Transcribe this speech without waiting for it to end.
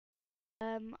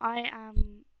I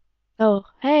am. Oh,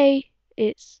 hey,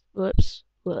 it's whoops.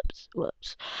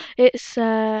 It's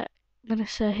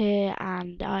Melissa here,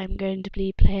 and I'm going to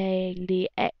be playing the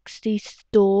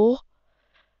existor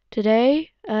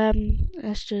today.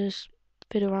 Let's just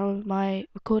fiddle around with my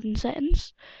recording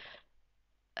settings.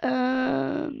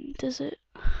 Does it?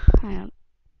 Hang on.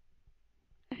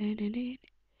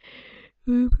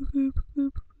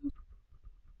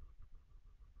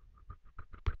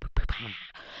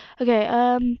 Okay.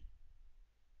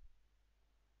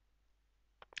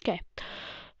 Okay.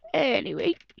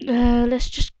 Anyway, let's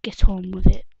just get on with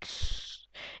it.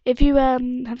 If you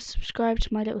have subscribed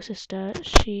to my little sister,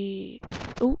 she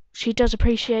does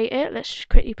appreciate it. Let's just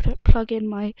quickly plug in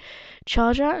my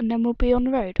charger, and then we'll be on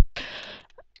the road.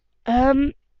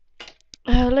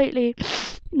 Lately,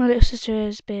 my little sister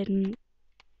has been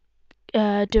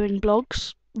doing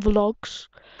vlogs,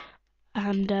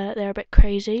 and they're a bit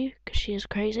crazy because she is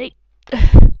crazy.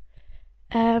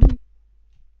 um,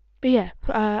 but yeah,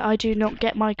 I do not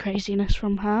get my craziness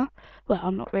from her. Well,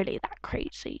 I'm not really that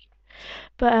crazy.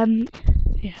 But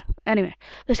yeah. Anyway,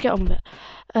 let's get on with it.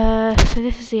 So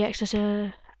this is the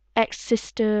existor.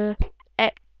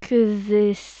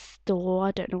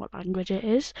 I don't know what language it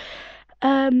is.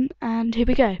 And here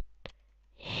we go.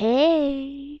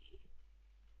 Hey.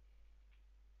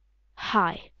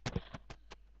 Hi.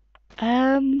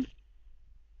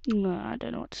 No, I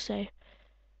don't know what to say.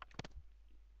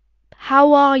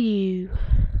 How are you?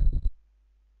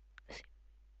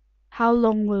 How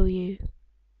long will you?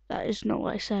 That is not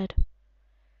what I said.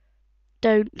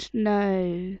 Don't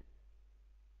know.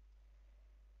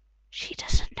 She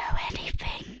doesn't know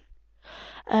anything.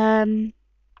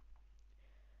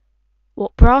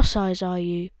 What bra size are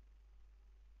you?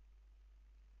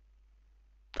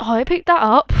 Oh, I picked that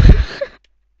up.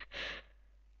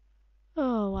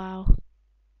 Oh, wow.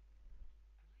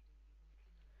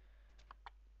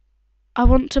 I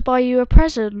want to buy you a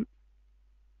present.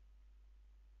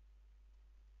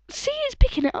 See, it's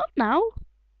picking it up now.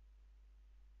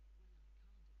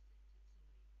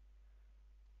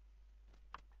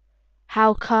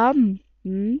 How come?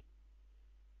 Hmm?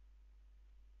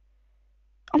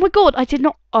 Oh my god, I did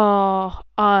not. Oh,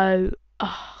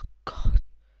 god.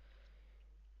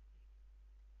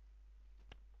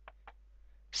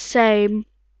 Same.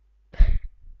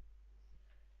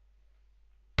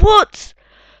 What?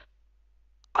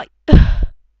 I.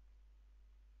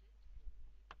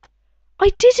 I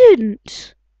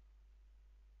didn't.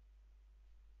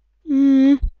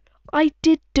 I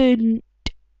didn't.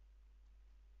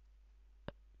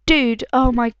 Dude,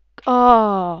 oh my.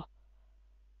 Oh.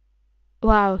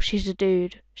 Wow, she's a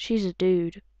dude. She's a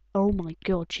dude. Oh my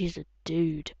god, she's a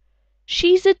dude.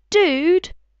 She's a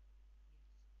dude?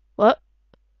 What?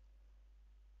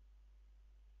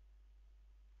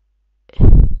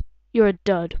 You're a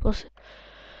dud. What's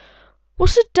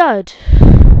a dud?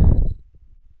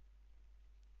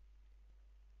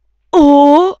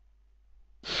 Oh!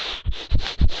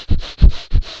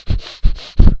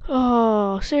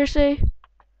 Oh, seriously?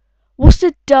 What's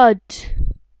a dud?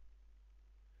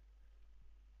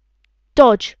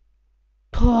 Dodge.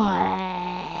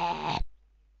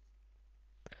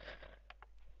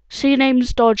 So your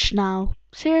name's Dodge now.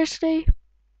 Seriously?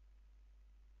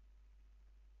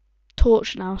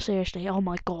 Torch now, seriously. Oh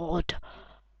my god.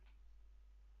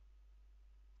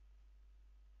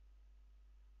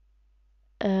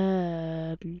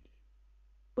 Um.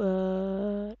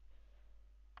 Uh,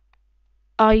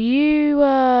 are you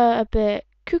a bit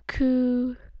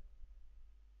cuckoo?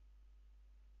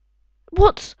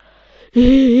 What? Oh,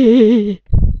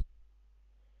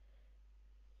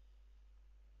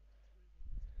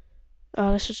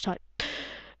 let's just type.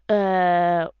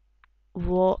 Uh,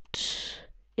 what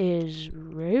is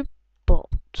robot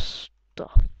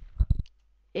stuff?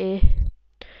 Eh.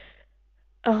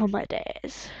 Oh my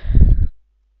days.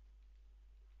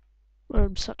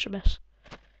 I'm such a mess.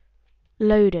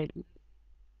 Loading.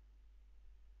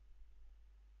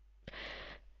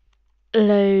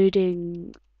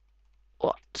 Loading.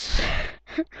 What?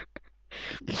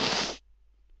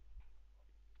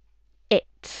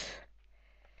 It.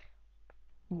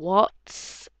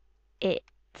 What's it?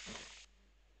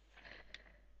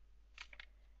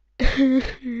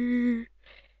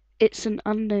 It's an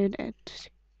unknown entity.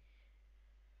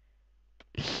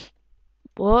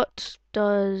 What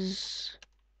does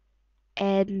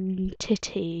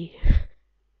entity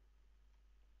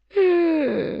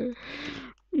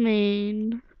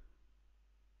mean?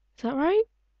 Is that right?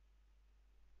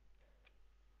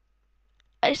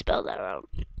 I spelled that wrong.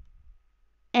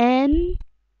 Entity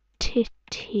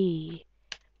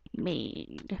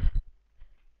mean.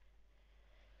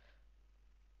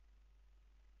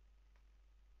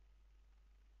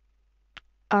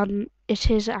 It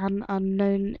is an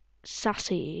unknown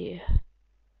sassy.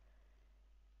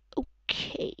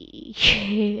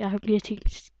 Okay, I'm getting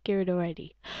scared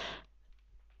already.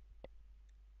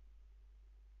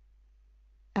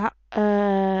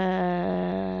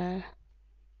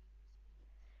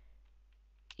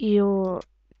 You're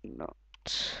not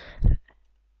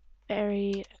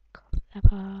very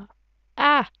clever.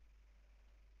 Ah!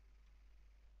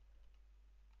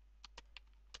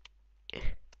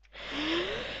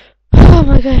 Oh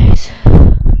my goodness.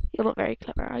 You're not very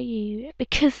clever, are you?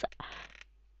 Because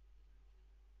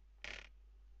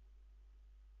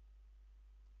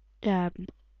no,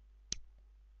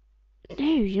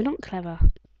 you're not clever.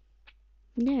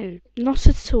 No, not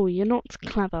at all. You're not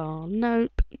clever.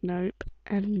 Nope, nope,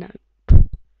 and nope.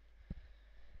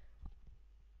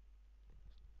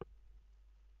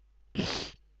 You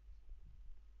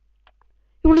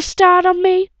wanna start on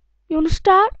me? You wanna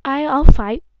start? I'll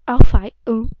fight. I'll fight.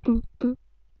 Ooh, ooh, ooh.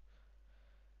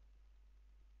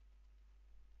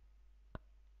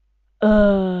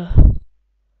 Uh,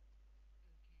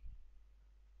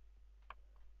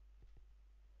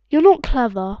 you're not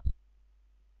clever.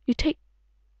 You take.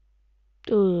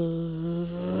 Oh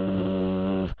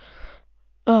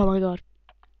my god.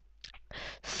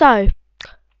 So,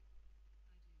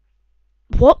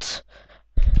 what?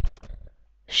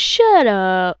 Shut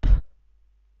up.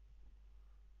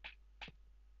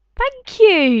 Thank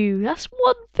you. That's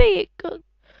one thing.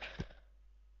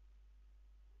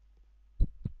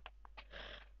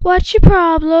 What's your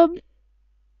problem?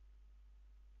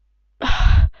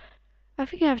 I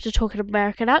think I have to talk an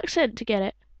American accent to get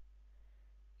it.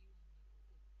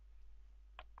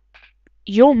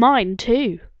 You're mine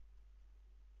too.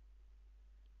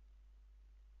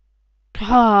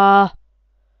 Ah,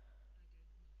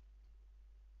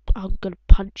 I'm gonna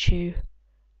punch you.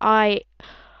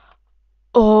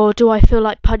 Oh, do I feel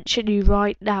like punching you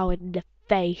right now in the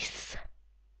face?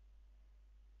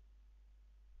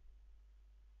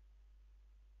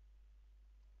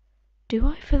 Do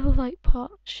I feel like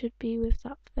part should be with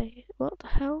that face? What the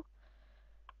hell?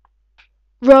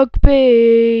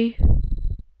 Rugby!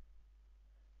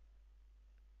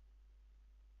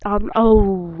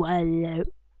 Oh, hello.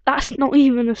 That's not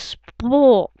even a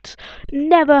sport.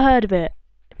 Never heard of it.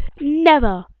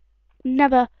 Never.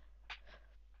 Never.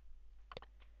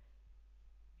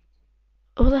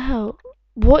 What the hell?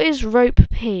 What is rope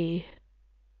P?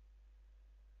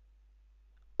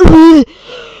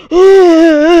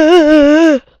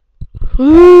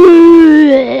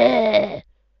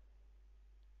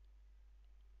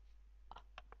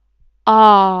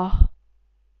 Ah.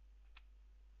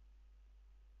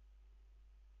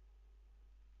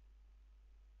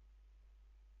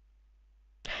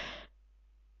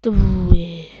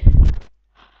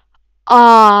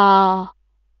 Ah.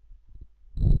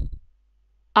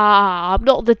 Ah, I'm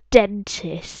not the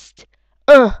dentist.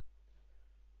 Uh.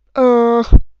 Uh.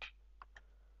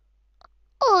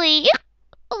 Oi.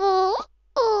 Oh.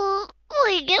 Oh.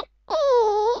 Oi.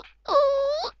 Oh.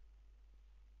 Oh.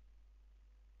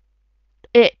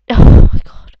 Oh my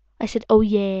god. I said, oh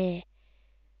yeah.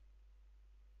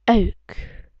 Oak.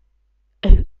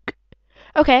 Oak.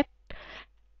 Okay.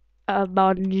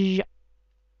 Bonjour.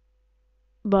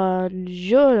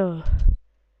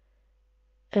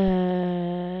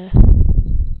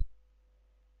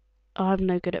 I'm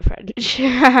no good at French.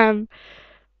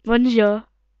 Bonjour.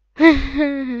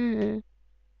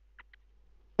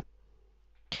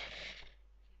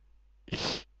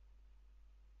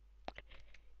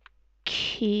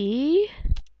 Qui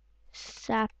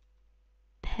s'appelle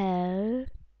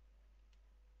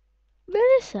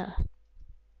Melissa?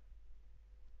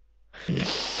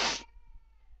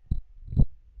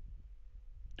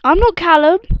 I'm not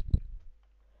Callum.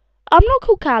 I'm not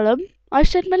called Callum. I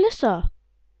said Melissa.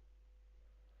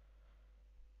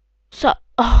 So,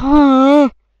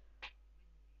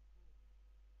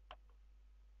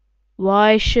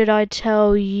 why should I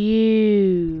tell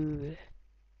you?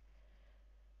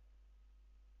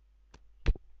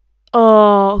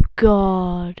 Oh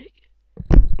god.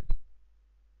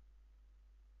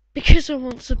 Because I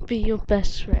want to be your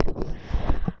best friend.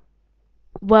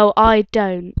 Well, I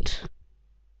don't.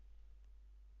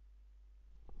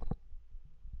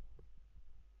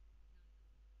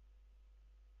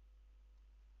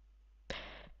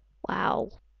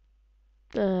 Wow.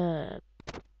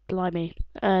 Blimey.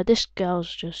 This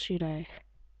girl's just,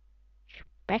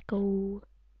 speckle.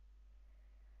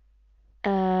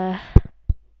 To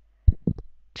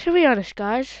be honest,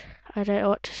 guys, I don't know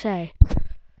what to say.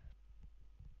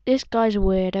 This guy's a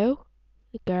weirdo.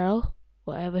 A girl.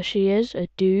 Whatever she is. A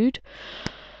dude.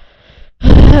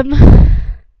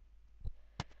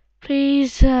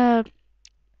 Please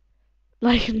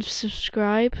like and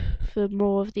subscribe for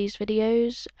more of these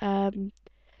videos.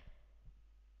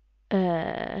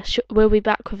 We'll be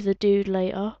back with the dude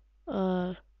later.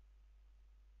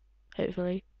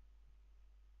 Hopefully,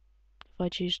 if I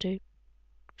choose to.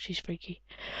 She's freaky.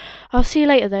 I'll see you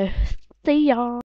later though. See ya.